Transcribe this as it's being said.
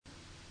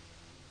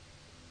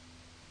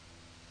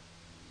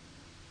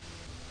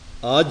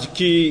آج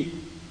کی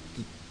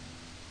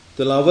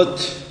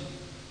تلاوت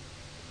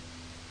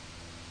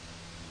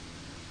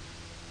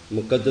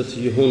مقدس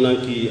یوحنا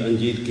کی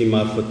انجیل کی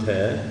معرفت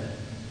ہے،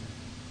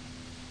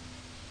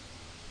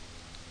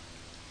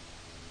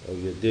 اور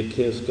یہ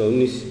دیکھیں اس کا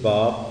 19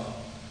 باب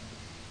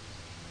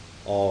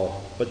اور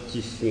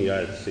 25ویں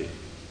آیت سے۔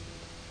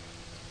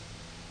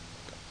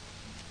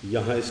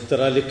 یہاں اس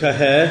طرح لکھا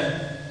ہے،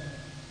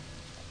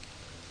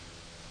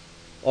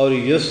 اور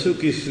یسوع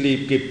کی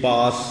صلیب کے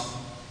پاس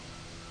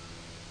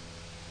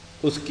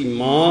اس کی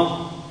ماں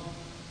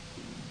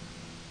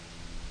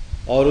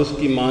اور اس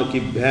کی ماں کی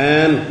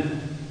بہن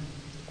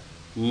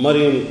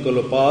مریم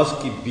کلوپاس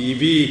کی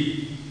بیوی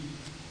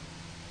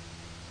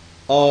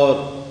اور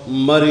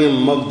مریم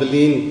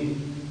مگدلین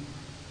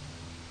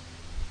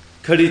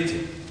کھڑی تھی۔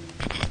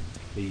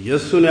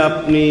 یسوع نے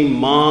اپنی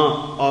ماں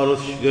اور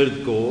اس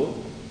شاگرد کو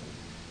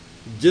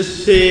جس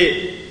سے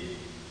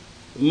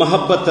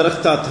محبت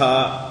رکھتا تھا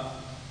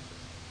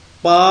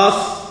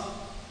پاس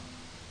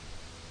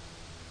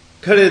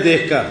کھڑے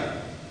دیکھ کر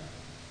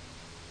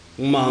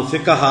ماں سے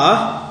کہا،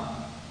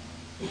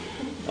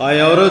 اے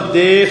عورت،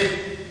 دیکھ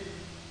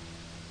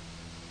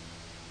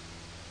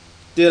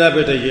تیرا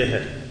بیٹا یہ ہے۔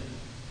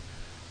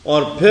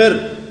 اور پھر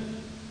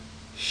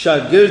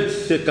شاگرد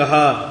سے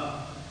کہا،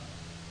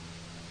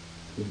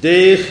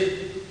 دیکھ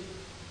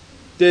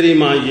تیری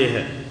ماں یہ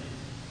ہے۔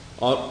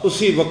 اور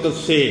اسی وقت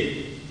سے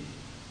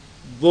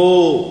وہ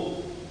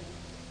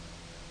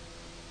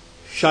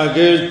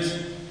شاگرد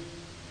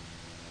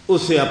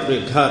اسے اپنے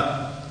گھر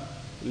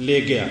لے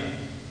گیا۔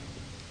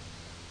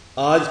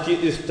 آج کی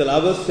اس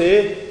تلاوت سے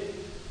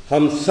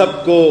ہم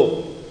سب کو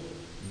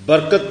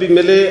برکت بھی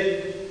ملے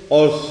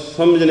اور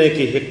سمجھنے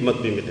کی حکمت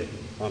بھی ملے۔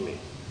 آمین۔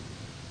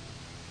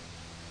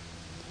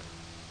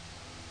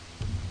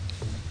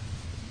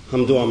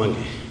 ہم دعا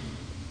مانگیں۔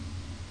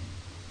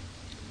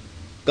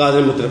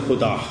 قادر مطلب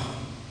خدا،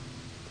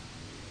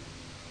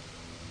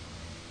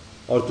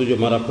 اور تو جو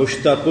ہمارا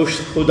پشتہ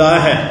پشت خدا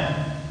ہے،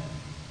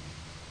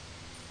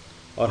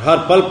 اور ہر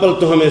پل پل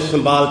تو ہمیں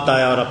سنبھالتا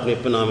ہے اور اپنے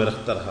پناہ میں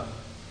رکھتا رہا۔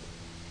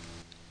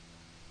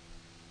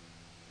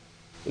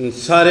 ان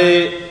سارے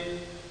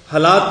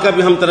حالات کا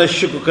بھی ہم تیرا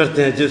شکر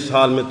کرتے ہیں جس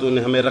حال میں تو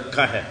نے ہمیں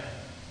رکھا ہے،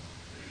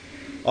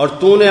 اور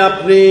تو نے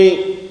اپنی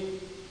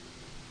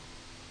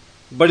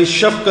بڑی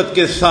شفقت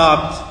کے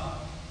ساتھ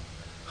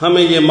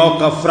ہمیں یہ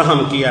موقع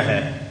فراہم کیا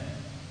ہے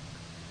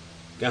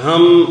کہ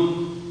ہم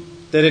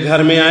تیرے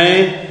گھر میں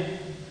آئیں،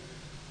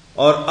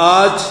 اور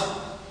آج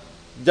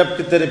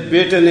جبکہ تیرے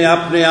بیٹے نے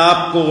اپنے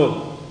آپ کو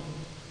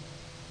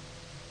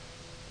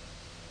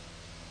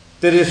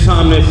تیرے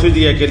سامنے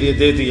فدیہ کے لیے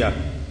دے دیا،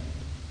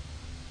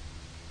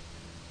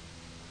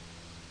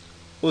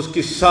 اس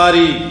کی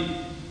ساری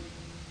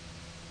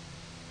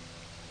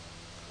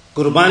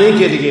قربانی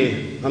کے لیے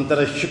ہم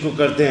تیرا شکر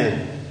کرتے ہیں،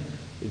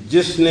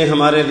 جس نے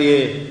ہمارے لیے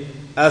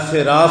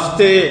ایسے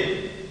راستے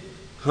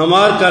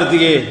ہموار کر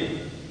دیے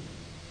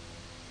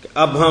کہ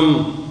اب ہم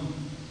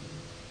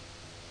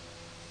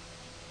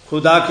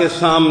خدا کے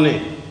سامنے،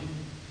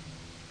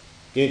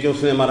 کیونکہ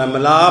اس نے ہمارا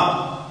ملاپ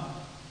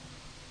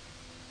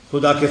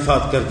خدا کے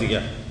ساتھ کر دیا۔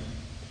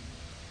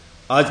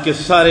 آج کے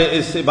سارے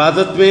اس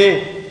عبادت میں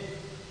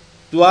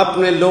تو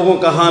اپنے لوگوں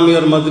کا حامی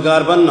اور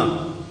مددگار بننا۔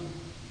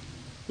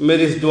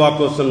 میری اس دعا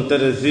کو سن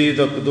تیرے عزیز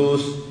اور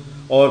قدوس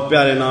اور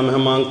پیارے نام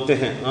ہم مانگتے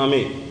ہیں،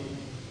 آمین۔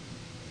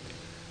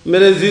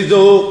 میرے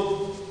عزیزو،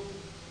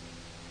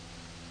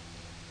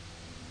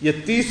 یہ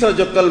تیسرا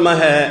جو کلمہ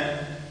ہے،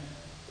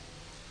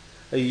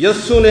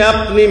 یسوع نے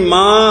اپنی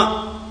ماں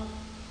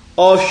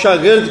اور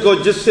شاگرد کو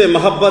جس سے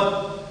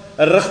محبت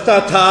رکھتا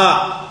تھا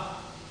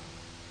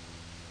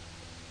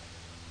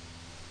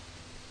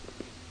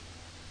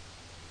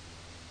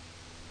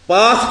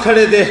پاس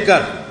کھڑے دیکھ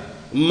کر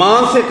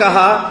ماں سے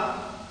کہا،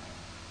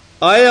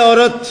 اے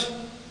عورت،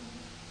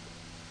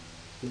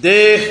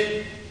 دیکھ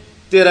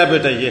تیرا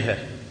بیٹا یہ ہے۔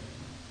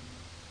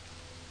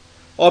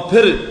 اور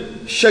پھر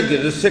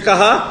شاگرد سے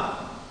کہا،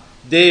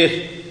 دیکھ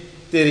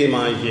تیری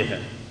ماں یہ ہے۔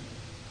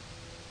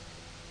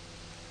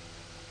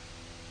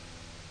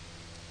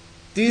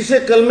 تیسرے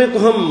کلمے کو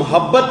ہم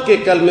محبت کے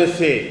کلمے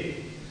سے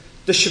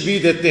تشبیہ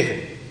دیتے ہیں،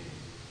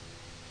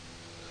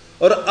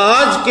 اور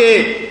آج کے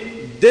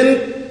دن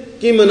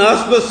کی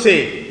مناسبت سے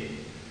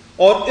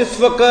اور اس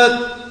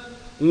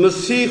وقت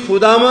مسیح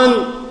خداوند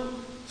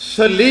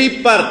صلیب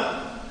پر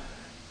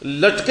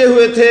لٹکے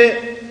ہوئے تھے،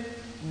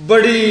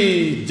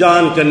 بڑی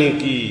جان کنی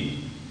کی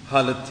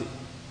حالت تھی،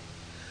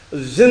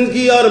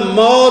 زندگی اور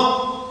موت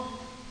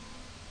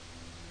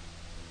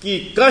کی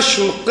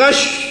کشمکش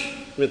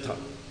میں تھا۔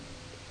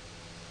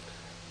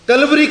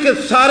 کلوری کے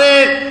سارے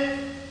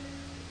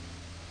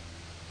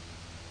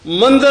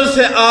منظر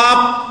سے آپ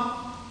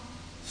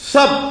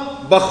سب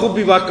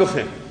بخوبی واقف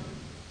ہیں،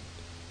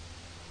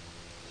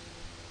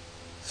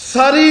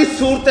 ساری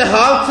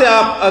صورتحال سے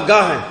آپ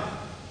آگاہ ہیں۔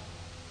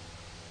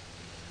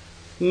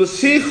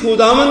 مسیح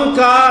خداوند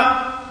کا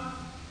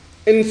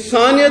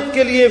انسانیت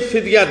کے لیے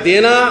فدیہ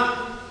دینا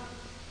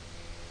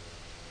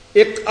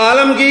ایک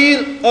عالمگیر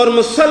اور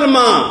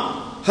مسلمان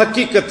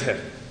حقیقت ہے۔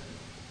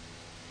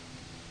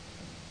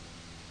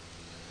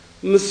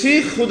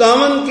 مسیح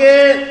خداوند کے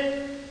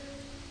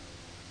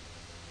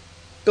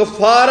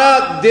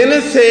کفارہ دینے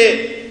سے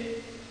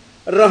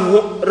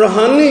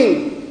روحانی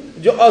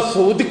جو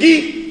آسودگی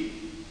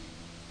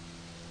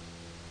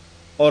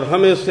اور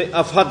ہمیں اس سے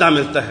افادہ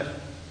ملتا ہے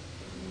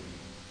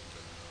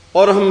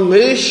اور ہم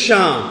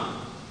ہمیشہ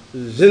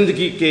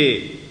زندگی کے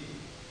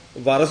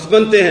وارث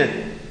بنتے ہیں.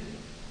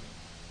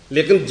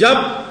 لیکن جب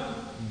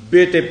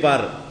بیٹے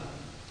پر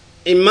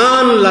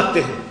ایمان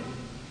لاتے ہیں،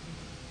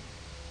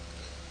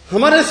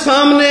 ہمارے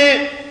سامنے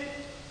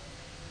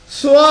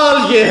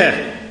سوال یہ ہے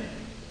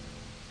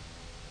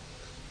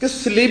کہ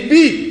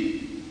صلیبی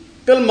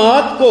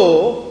کلمات کو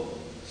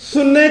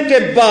سننے کے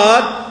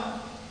بعد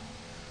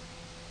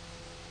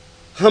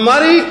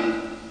ہماری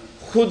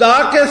خدا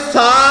کے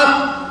ساتھ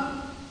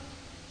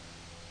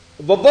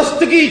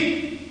وابستگی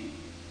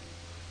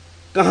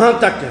کہاں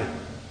تک ہے؟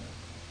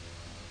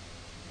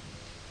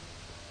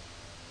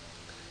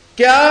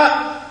 کیا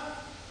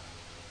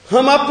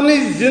ہم اپنی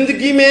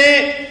زندگی میں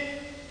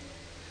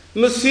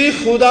مسیح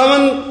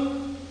خداوند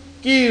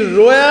کی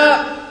رویا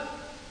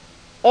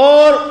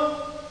اور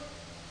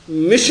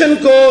مشن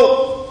کو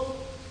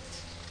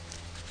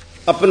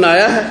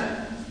اپنایا ہے؟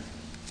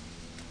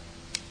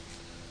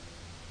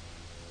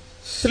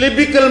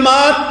 صلیبی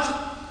کلمات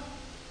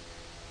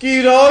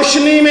کی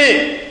روشنی میں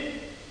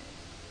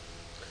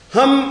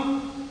ہم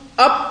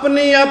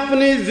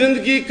اپنی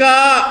زندگی کا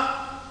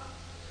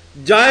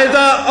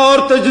جائزہ اور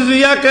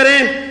تجزیہ کریں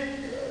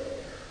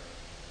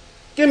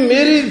کہ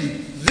میری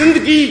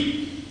زندگی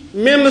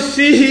میں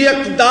مسیحی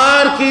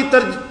اقدار کی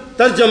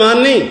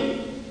ترجمانی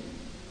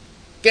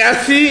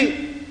کیسی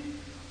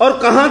اور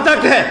کہاں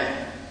تک ہے؟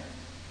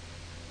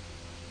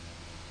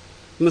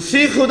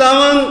 مسیح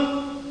خداوند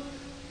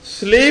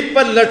صلیب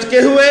پر لٹکے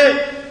ہوئے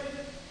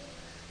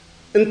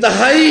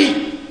انتہائی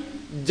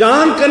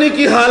جان کنی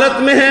کی حالت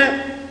میں ہے،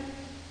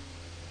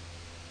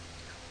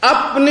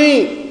 اپنی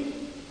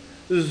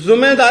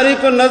ذمہ داری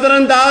کو نظر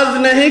انداز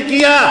نہیں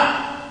کیا.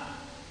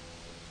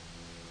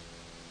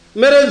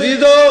 میرے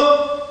عزیزو،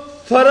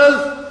 فرض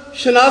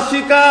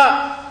شناسی کا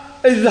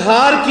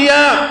اظہار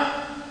کیا،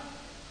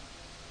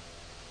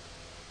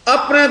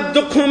 اپنے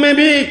دکھوں میں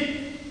بھی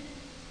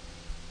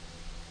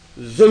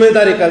ذمہ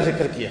داری کا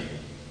ذکر کیا.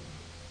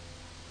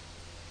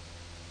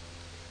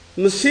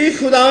 مسیح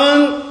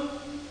خداوند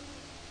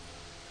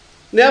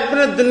نے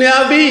اپنے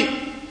دنیاوی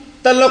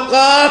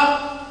تعلقات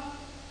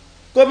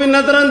کو بھی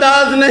نظر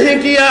انداز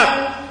نہیں کیا.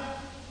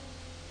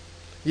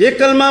 یہ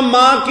کلمہ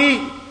ماں کی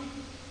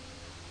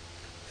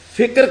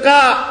فکر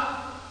کا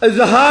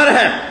اظہار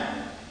ہے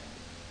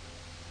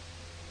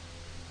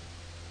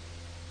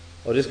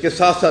اور اس کے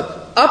ساتھ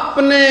ساتھ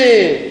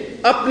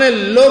اپنے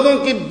لوگوں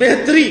کی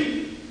بہتری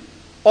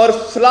اور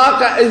فلاح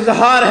کا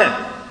اظہار ہے.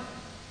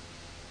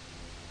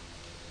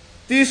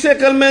 تیسرے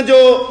کلمے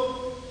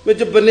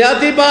جو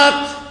بنیادی بات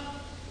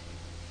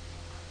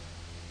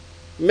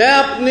میں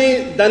اپنی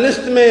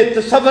دانست میں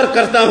تصور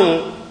کرتا ہوں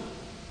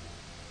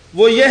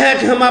وہ یہ ہے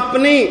کہ ہم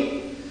اپنی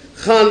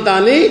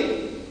خاندانی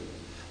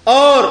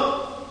اور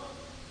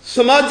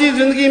سماجی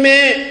زندگی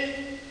میں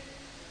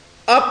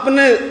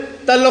اپنے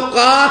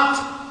تعلقات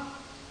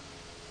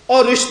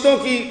اور رشتوں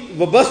کی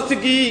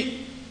وابستگی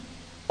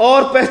اور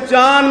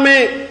پہچان میں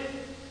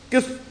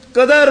کس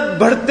قدر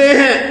بڑھتے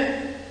ہیں.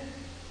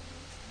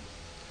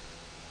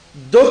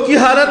 دکھ کی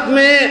حالت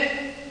میں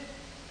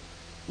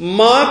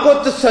ماں کو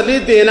تسلی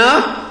دینا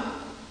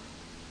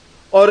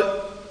اور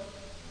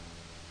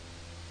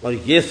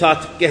یہ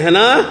ساتھ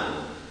کہنا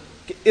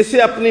کہ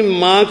اسے اپنی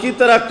ماں کی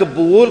طرح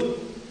قبول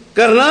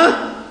کرنا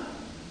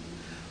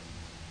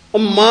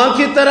اور ماں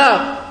کی طرح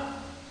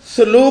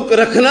سلوک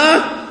رکھنا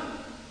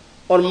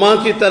اور ماں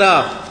کی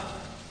طرح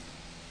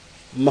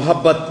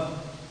محبت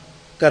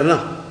کرنا.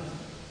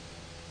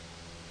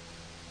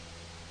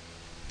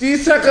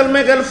 تیسرا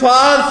کلمے کے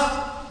الفاظ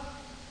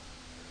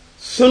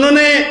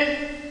سننے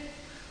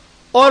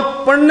اور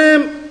پڑھنے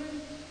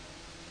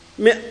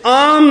میں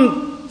عام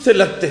سے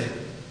لگتے ہیں،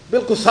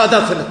 بالکل سادہ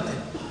سے لگتے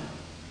ہیں،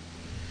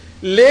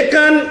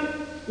 لیکن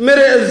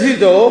میرے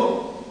عزیزو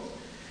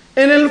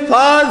ان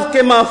الفاظ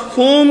کے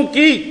مفہوم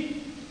کی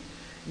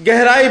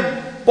گہرائی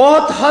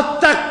بہت حد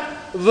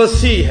تک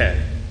وسیع ہے.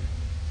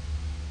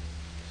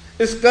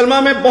 اس کلمہ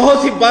میں بہت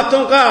سی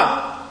باتوں کا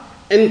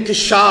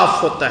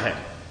انکشاف ہوتا ہے.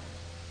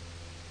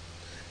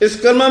 اس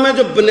کلمہ میں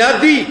جو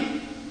بنیادی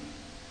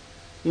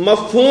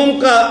مفہوم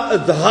کا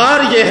اظہار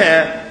یہ ہے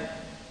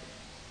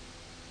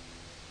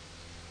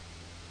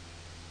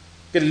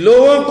کہ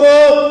لوگوں کو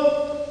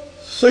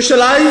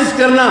سوشلائز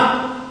کرنا،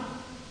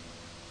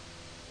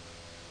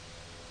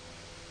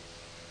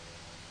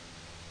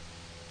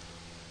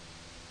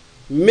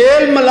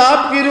 میل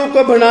ملاپ کی روح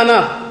کو بڑھانا.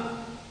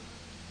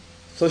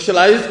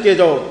 سوشلائز کے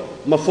جو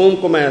مفہوم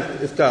کو میں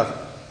اس کا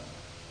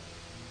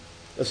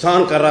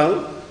آسان کر رہا ہوں،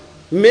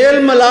 میل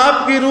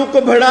ملاپ کی روح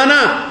کو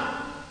بڑھانا،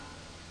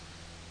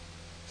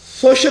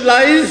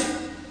 سوشلائز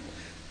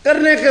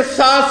کرنے کے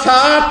ساتھ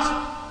ساتھ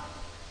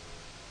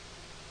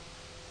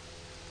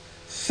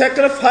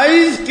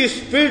سیکریفائز کی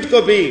اسپرٹ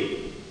کو بھی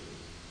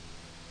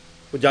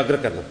اجاگر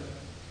کرنا.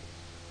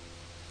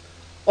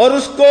 اور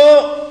اس کو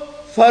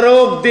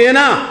فروغ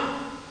دینا،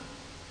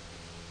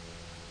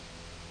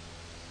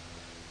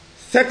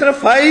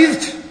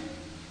 سیکریفائزڈ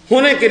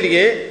ہونے کے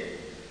لیے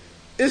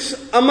اس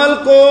عمل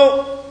کو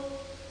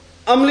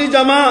عملی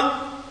جمع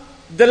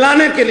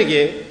دلانے کے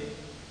لیے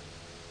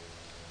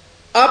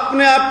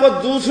اپنے آپ کو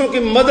دوسروں کی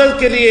مدد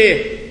کے لیے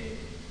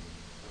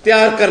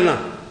تیار کرنا۔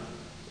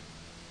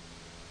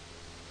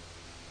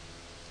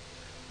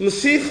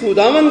 مسیح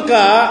خداوند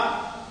کا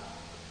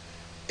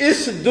اس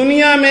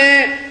دنیا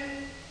میں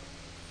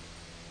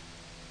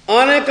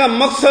آنے کا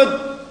مقصد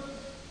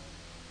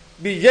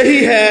بھی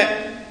یہی ہے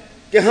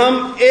کہ ہم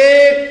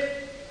ایک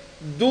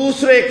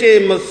دوسرے کے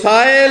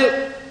مسائل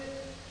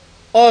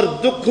اور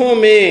دکھوں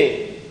میں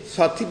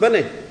ساتھی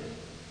بنے۔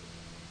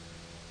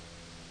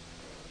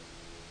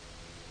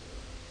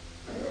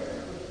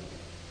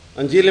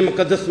 انجیل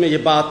مقدس میں یہ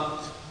بات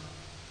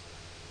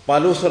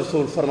پالوس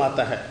رسول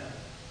فرماتا ہے،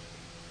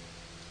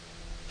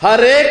 ہر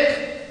ایک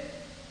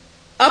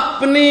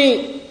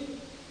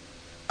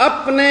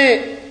اپنے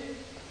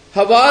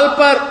حوال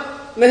پر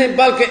نہیں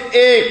بلکہ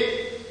ایک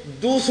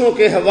دوسروں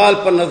کے حوال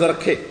پر نظر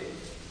رکھے۔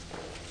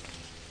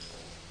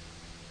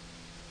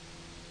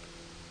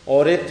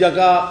 اور ایک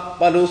جگہ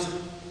پالوس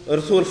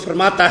رسول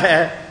فرماتا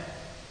ہے،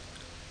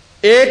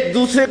 ایک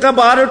دوسرے کا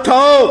بار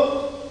اٹھاؤ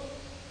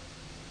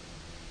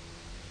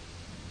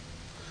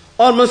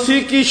اور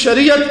مسیح کی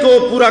شریعت کو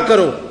پورا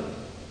کرو۔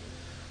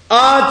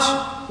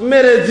 آج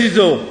میرے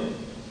عزیزو،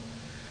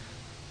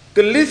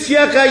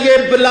 کلیسیا کا یہ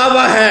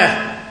بلاوا ہے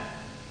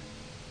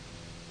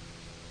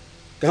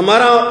کہ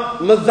ہمارا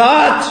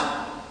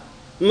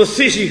مزاج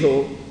مسیحی ہو۔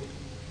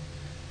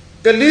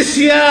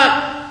 کلیسیا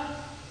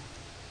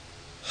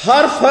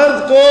ہر فرد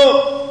کو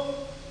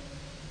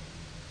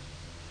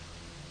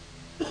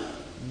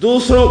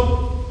دوسروں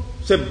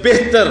سے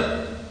بہتر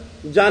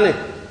جانے۔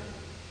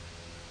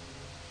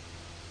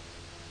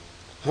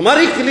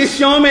 ہماری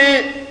کلیسیوں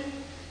میں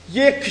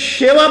یہ ایک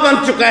شیوا بن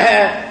چکا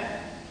ہے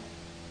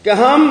کہ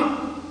ہم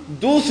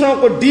دوسروں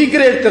کو ڈی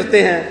گریڈ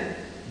کرتے ہیں۔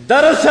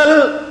 دراصل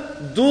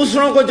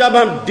دوسروں کو جب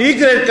ہم ڈی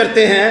گریڈ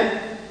کرتے ہیں،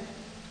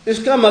 اس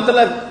کا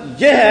مطلب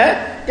یہ ہے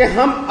کہ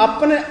ہم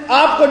اپنے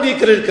آپ کو ڈی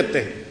گریڈ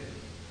کرتے ہیں۔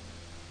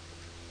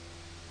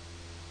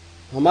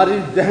 ہماری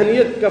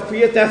ذہنیت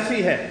کیفیت ایسی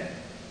ہے،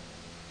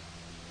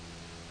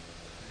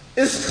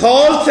 اس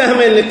خول سے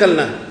ہمیں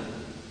نکلنا ہے۔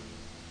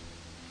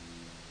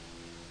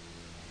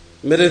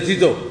 میرے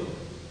عزیزو،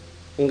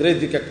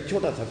 انگریزی کا ایک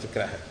چھوٹا سا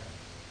فکرہ ہے،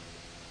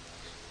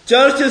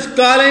 church is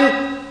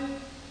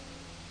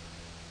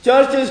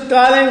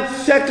calling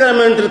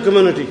sacramental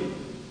community.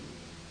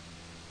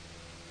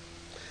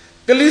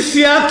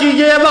 کلیسیا کی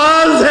یہ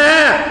آواز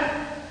ہے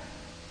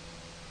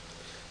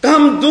کہ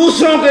ہم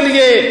دوسروں کے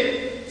لیے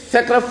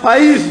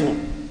سیکریفائز ہوں،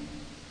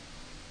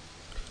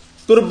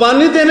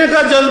 قربانی دینے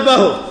کا جذبہ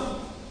ہو۔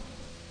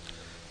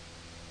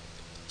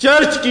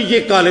 چرچ کی یہ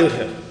کالنگ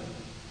ہے،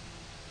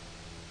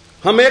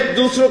 ہم ایک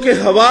دوسروں کے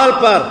حوال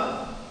پر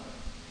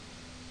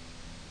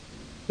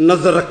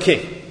نظر رکھیں۔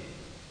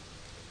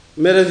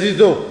 میرے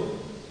عزیزو،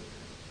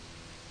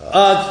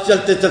 آج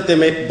چلتے چلتے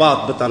میں ایک بات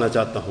بتانا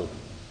چاہتا ہوں۔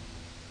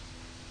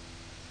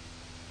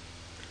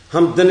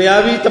 ہم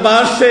دنیاوی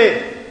اعتبار سے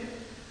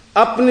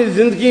اپنی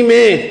زندگی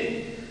میں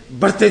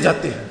بڑھتے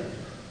جاتے ہیں،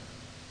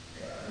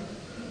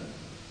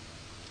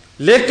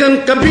 لیکن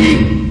کبھی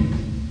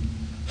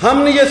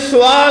ہم نے یہ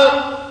سوال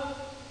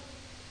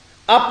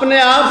اپنے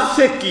آپ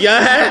سے کیا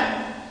ہے،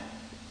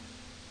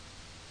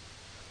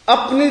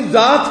 اپنی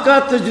ذات کا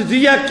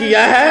تجزیہ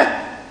کیا ہے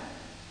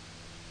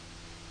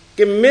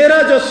کہ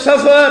میرا جو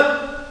سفر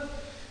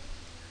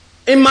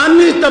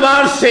ایمانی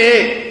اعتبار سے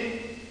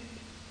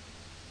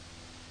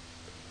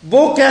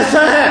وہ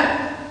کیسا ہے؟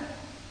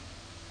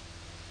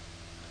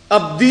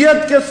 ابدیت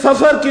کے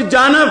سفر کی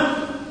جانب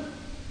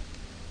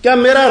کیا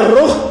میرا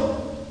رخ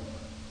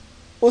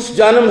اس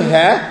جانب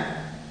ہے؟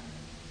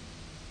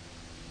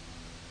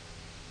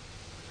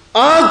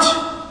 آج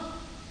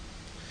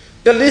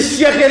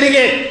کلیسیا کے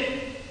لیے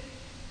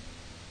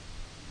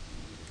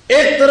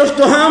ایک طرف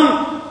تو ہم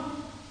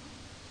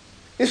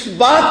اس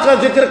بات کا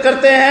ذکر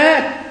کرتے ہیں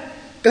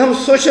کہ ہم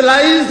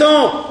سوشلائزڈ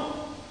ہوں،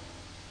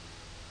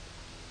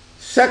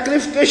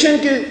 سیکریفیکیشن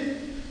کی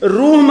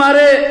روح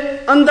ہمارے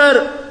اندر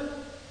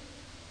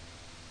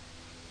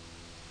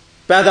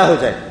پیدا ہو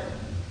جائے،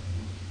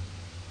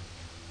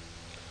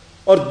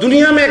 اور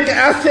دنیا میں ایک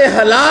ایسے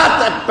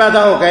حالات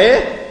پیدا ہو گئے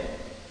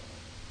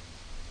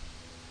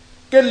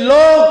کہ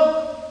لوگ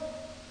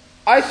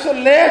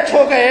آئسولیٹ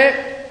ہو گئے۔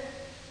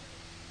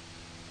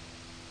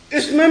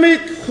 اس میں بھی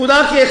خدا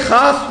کی ایک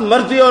خاص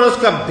مرضی اور اس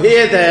کا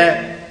بھید ہے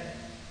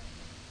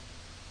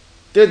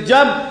کہ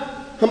جب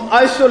ہم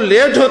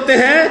آئسولیٹ ہوتے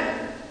ہیں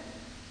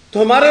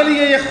تو ہمارے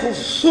لیے یہ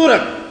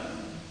خوبصورت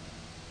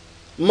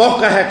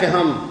موقع ہے کہ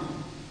ہم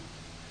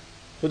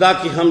خدا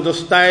کی حمد و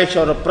ستائش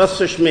اور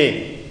پرستش میں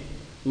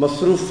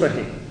مصروف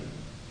رہیں۔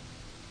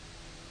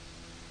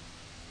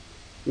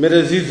 میرے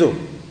عزیزو،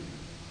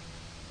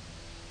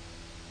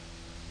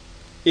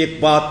 ایک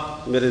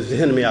بات میرے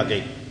ذہن میں آ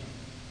گئی۔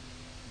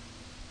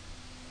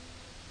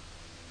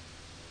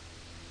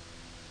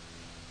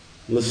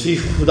 مسیح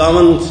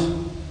خداوند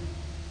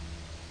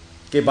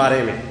کے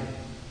بارے میں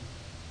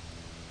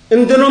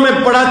ان دنوں میں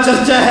بڑا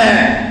چرچا ہے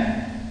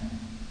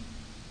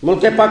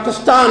ملک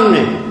پاکستان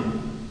میں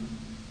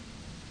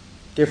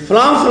کہ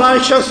فلاں فلاں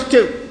شخص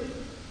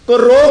کو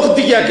روک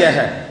دیا گیا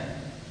ہے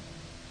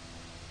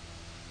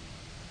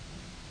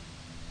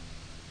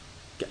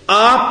کہ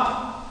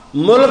آپ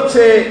ملک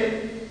سے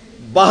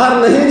باہر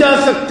نہیں جا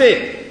سکتے.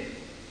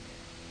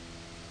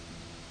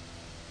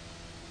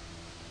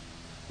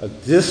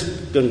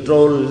 Access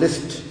control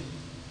list.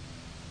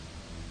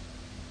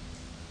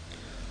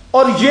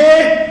 اور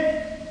یہ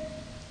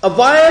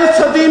اوائل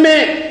صدی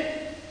میں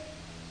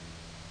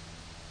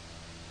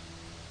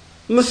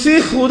مسیح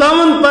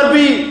خداوند پر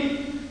بھی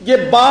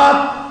یہ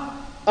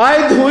بات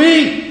عائد ہوئی.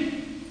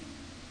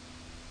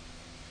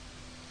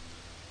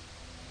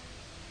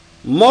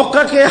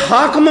 موقع کے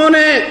حاکموں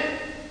نے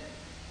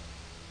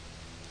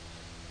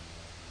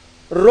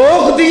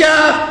روک دیا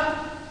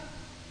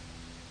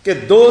کہ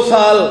 2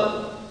 سال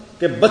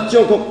کے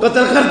بچوں کو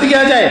قتل کر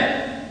دیا جائے،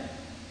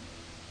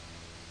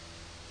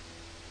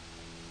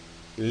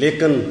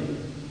 لیکن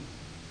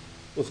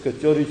اس کے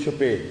چوری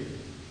چھپے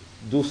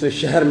دوسرے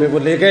شہر میں وہ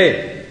لے گئے.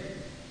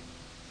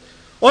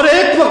 اور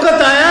ایک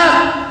وقت آیا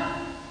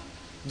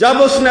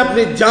جب اس نے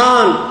اپنی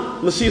جان،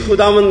 مسیح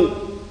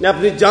خداوند نے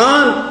اپنی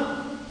جان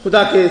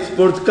خدا کے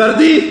سپرد کر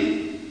دی،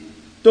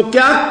 تو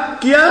کیا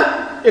کیا؟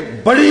 ایک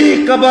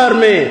بڑی قبر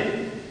میں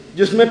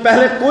جس میں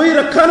پہلے کوئی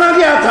رکھا نہ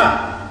گیا تھا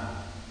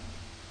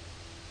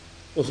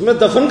اس میں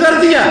دفن کر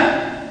دیا،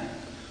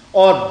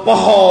 اور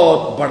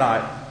بہت بڑا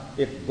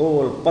ایک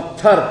گول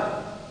پتھر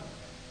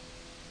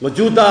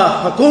موجودہ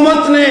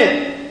حکومت نے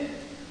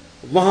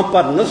وہاں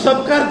پر نصب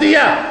کر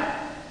دیا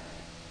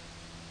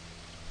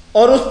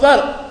اور اس پر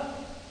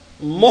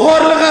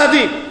مہر لگا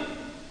دی،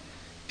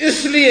 اس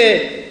لیے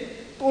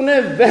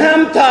انہیں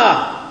وہم تھا،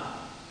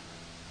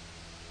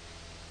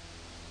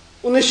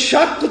 انہیں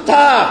شک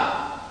تھا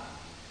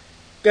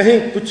کہیں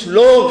کچھ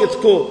لوگ اس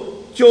کو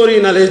چوری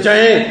نہ لے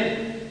جائیں.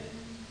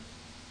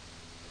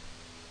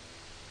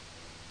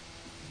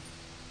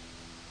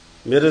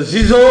 میرے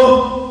عزیزو،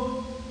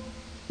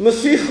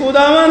 مسیح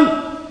خداوند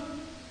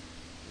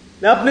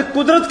نے اپنی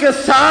قدرت کے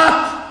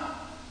ساتھ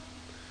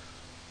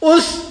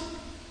اس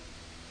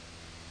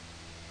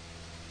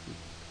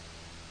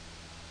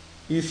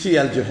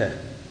ECL جو ہے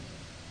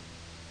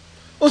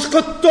اس کو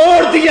توڑ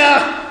دیا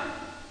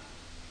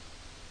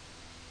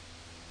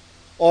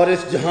اور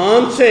اس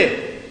جہان سے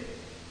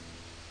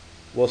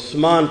وہ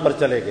آسمان پر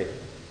چلے گئے.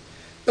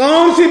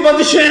 کون سی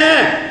بندشیں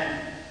ہیں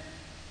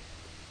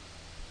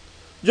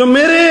جو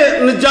میرے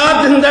نجات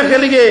دہندہ کے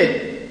لیے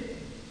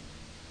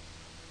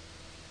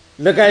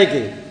لگائی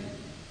گئی؟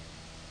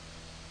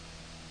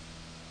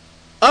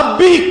 اب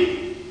بھی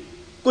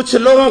کچھ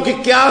لوگوں کی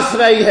قیاس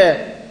رہی ہے،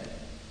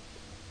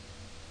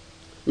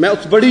 میں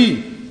اس بڑی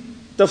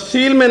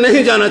تفصیل میں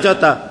نہیں جانا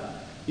چاہتا،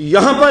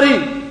 یہاں پر ہی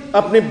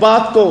اپنی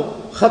بات کو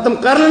ختم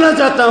کر لینا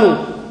چاہتا ہوں.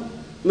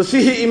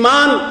 مسیحی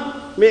ایمان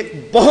میں ایک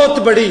بہت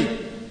بڑی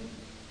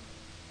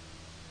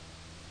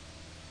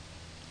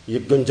یہ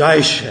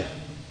گنجائش ہے.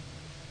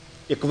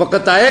 ایک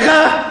وقت آئے گا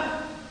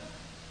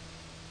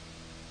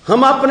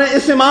ہم اپنے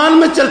اس ایمان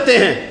میں چلتے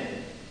ہیں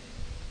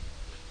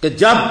کہ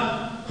جب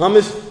ہم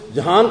اس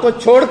جہان کو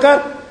چھوڑ کر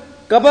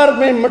قبر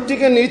میں مٹی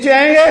کے نیچے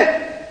آئیں گے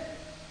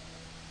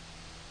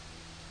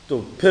تو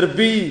پھر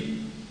بھی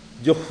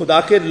جو خدا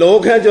کے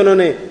لوگ ہیں جنہوں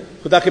نے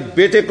خدا کے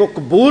بیٹے کو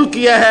قبول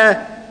کیا ہے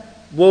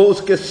وہ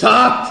اس کے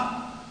ساتھ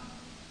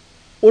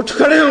اٹھ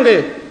کھڑے ہوں گے،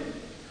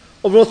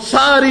 اور وہ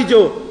ساری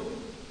جو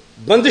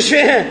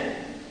بندشیں ہیں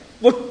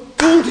وہ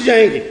ٹوٹ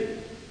جائیں گی.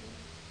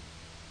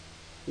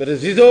 میرے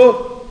عزیزو،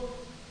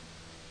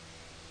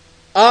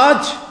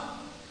 آج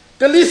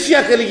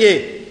کلیسیا کے لیے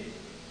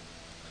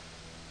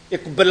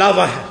ایک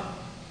بلاوا ہے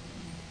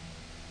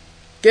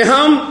کہ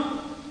ہم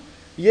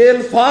یہ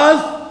الفاظ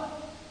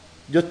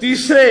جو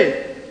تیسرے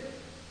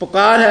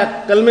پکار ہے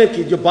کلمے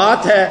کی جو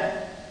بات ہے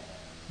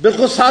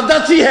بالکل سادہ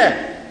سی ہے،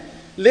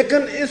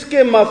 لیکن اس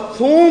کے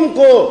مفہوم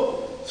کو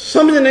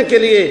سمجھنے کے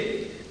لیے،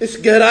 اس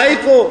گہرائی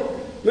کو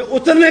میں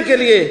اترنے کے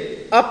لیے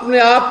اپنے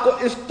آپ کو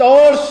اس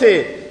طور سے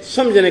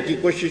سمجھنے کی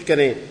کوشش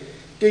کریں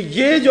کہ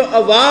یہ جو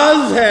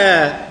آواز ہے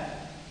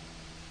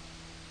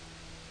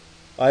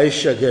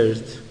عائشہ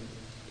گرد،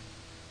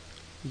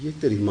 یہ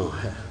تیری ماں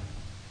ہے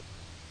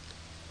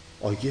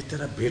اور یہ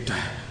تیرا بیٹا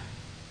ہے.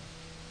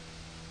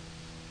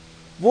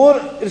 وہ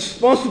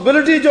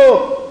رسپانسبلٹی جو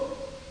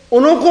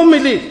انہوں کو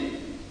ملی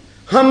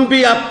ہم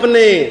بھی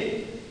اپنے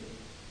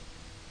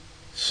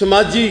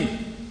سماجی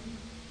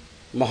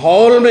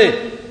ماحول میں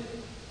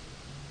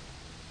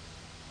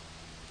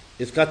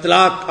اس کا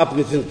اطلاق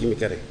اپنی زندگی میں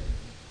کریں.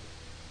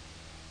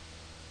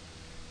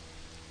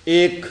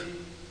 ایک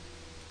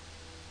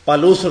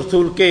پالوس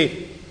رسول کے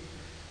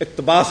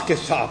اقتباس کے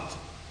ساتھ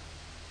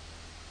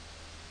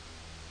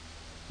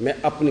میں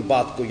اپنی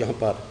بات کو یہاں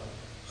پر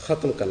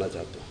ختم کرنا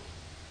چاہتا ہوں.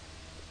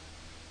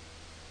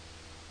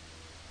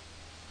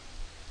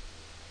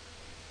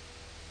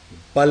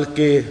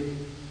 بلکہ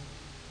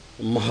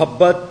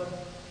محبت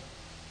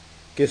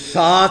کے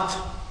ساتھ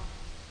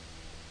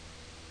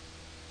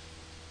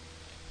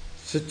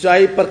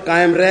سچائی پر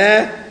قائم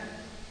رہ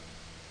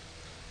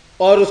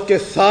اور اس کے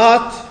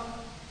ساتھ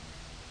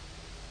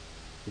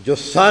جو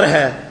سر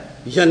ہے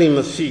یعنی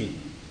مسیح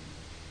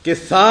کے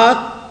ساتھ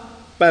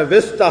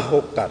پیوستہ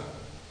ہو کر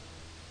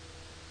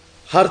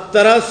ہر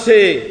طرح سے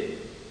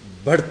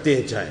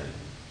بڑھتے جائیں۔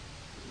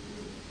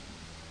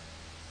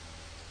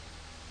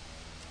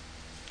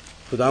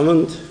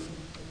 خداوند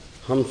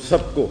ہم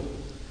سب کو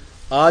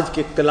آج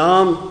کے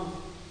کلام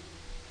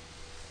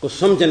کو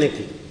سمجھنے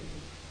کی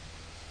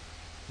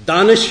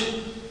دانش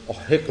اور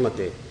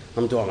حکمت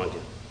ہم دعا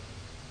مانگیں۔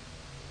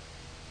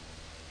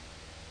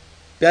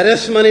 پیارے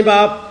آسمانی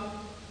باپ،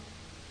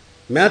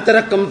 میں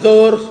تیرا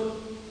کمزور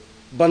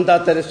بندہ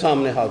تیرے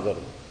سامنے حاضر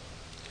ہوں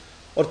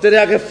اور تیرے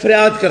آگے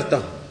فریاد کرتا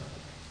ہوں۔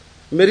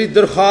 میری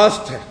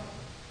درخواست ہے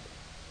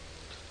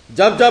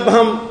جب جب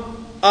ہم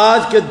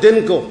آج کے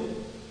دن کو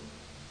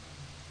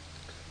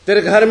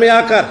تیرے گھر میں آ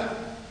کر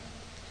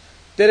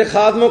تیرے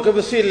خادموں کے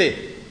وسیلے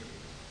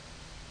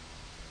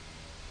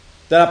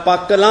تیرا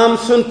پاک کلام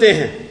سنتے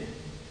ہیں،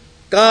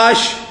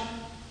 کاش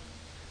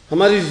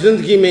ہماری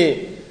زندگی میں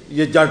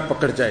یہ جڑ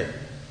پکڑ جائے۔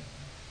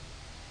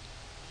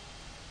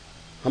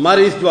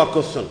 ہماری اس دعا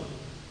کو سن،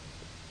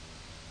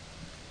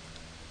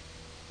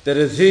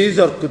 تیرے عزیز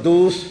اور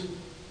قدوس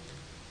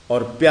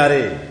اور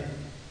پیارے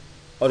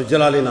اور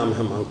جلالی نام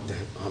ہم مانگتے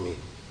ہیں، آمین۔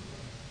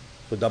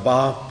 خدا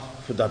باپ،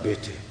 خدا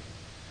بیٹے،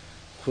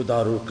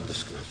 خدا روح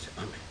القدس کے نام سے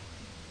آمین۔